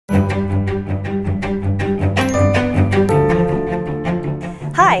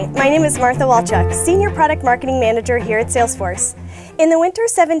My name is Martha Walchuk, Senior Product Marketing Manager here at Salesforce. In the Winter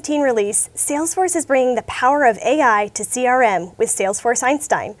 17 release, Salesforce is bringing the power of AI to CRM with Salesforce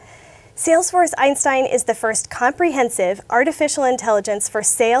Einstein. Salesforce Einstein is the first comprehensive artificial intelligence for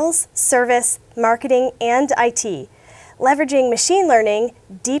sales, service, marketing, and IT. Leveraging machine learning,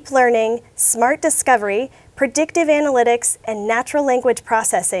 deep learning, smart discovery, predictive analytics, and natural language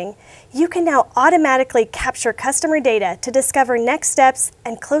processing, you can now automatically capture customer data to discover next steps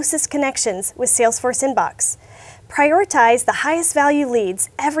and closest connections with Salesforce Inbox. Prioritize the highest value leads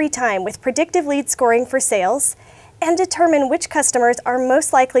every time with predictive lead scoring for sales, and determine which customers are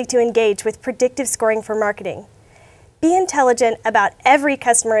most likely to engage with predictive scoring for marketing. Be intelligent about every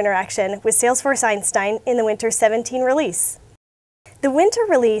customer interaction with Salesforce Einstein in the Winter 17 release. The Winter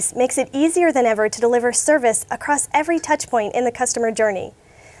release makes it easier than ever to deliver service across every touchpoint in the customer journey.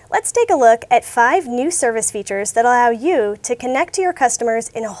 Let's take a look at 5 new service features that allow you to connect to your customers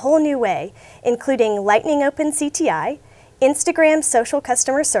in a whole new way, including Lightning Open CTI, Instagram Social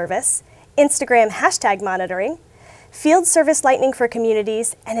Customer Service, Instagram Hashtag Monitoring, Field Service Lightning for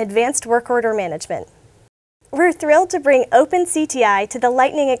Communities, and Advanced Work Order Management. We're thrilled to bring Open CTI to the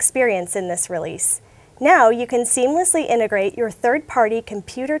Lightning experience in this release. Now you can seamlessly integrate your third-party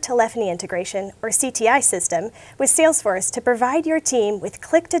computer telephony integration, or CTI system, with Salesforce to provide your team with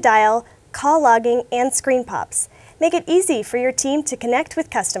click-to-dial, call logging, and screen pops. Make it easy for your team to connect with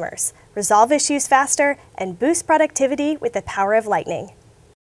customers, resolve issues faster, and boost productivity with the power of Lightning.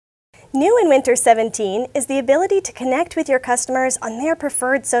 New in Winter 17 is the ability to connect with your customers on their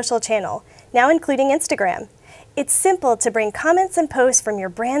preferred social channel, now including Instagram. It's simple to bring comments and posts from your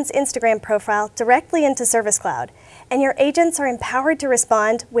brand's Instagram profile directly into Service Cloud, and your agents are empowered to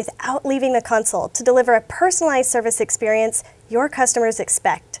respond without leaving the console to deliver a personalized service experience your customers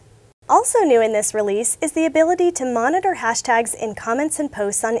expect. Also new in this release is the ability to monitor hashtags in comments and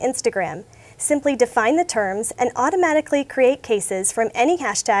posts on Instagram. Simply define the terms and automatically create cases from any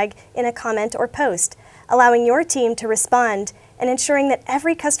hashtag in a comment or post, allowing your team to respond and ensuring that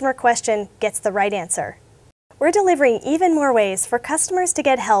every customer question gets the right answer. We're delivering even more ways for customers to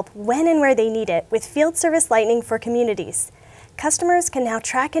get help when and where they need it with Field Service Lightning for Communities. Customers can now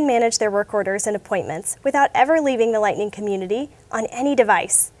track and manage their work orders and appointments without ever leaving the Lightning community on any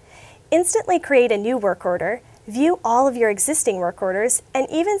device. Instantly create a new work order, view all of your existing work orders, and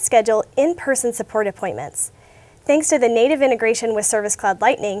even schedule in-person support appointments. Thanks to the native integration with Service Cloud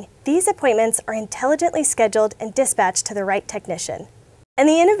Lightning, these appointments are intelligently scheduled and dispatched to the right technician. And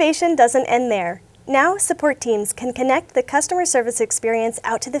the innovation doesn't end there. Now, support teams can connect the customer service experience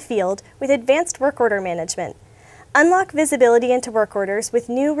out to the field with advanced work order management. Unlock visibility into work orders with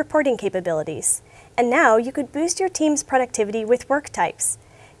new reporting capabilities. And now you could boost your team's productivity with work types.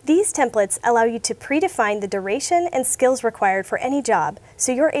 These templates allow you to predefine the duration and skills required for any job,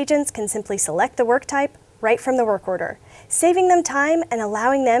 so your agents can simply select the work type right from the work order, saving them time and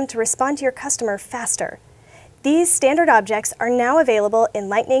allowing them to respond to your customer faster. These standard objects are now available in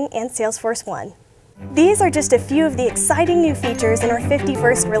Lightning and Salesforce One. These are just a few of the exciting new features in our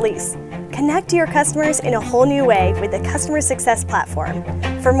 51st release. Connect to your customers in a whole new way with the Customer Success Platform.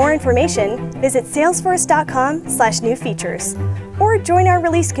 For more information, visit salesforce.com/newfeatures or join our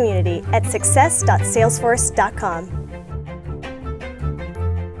release community at success.salesforce.com.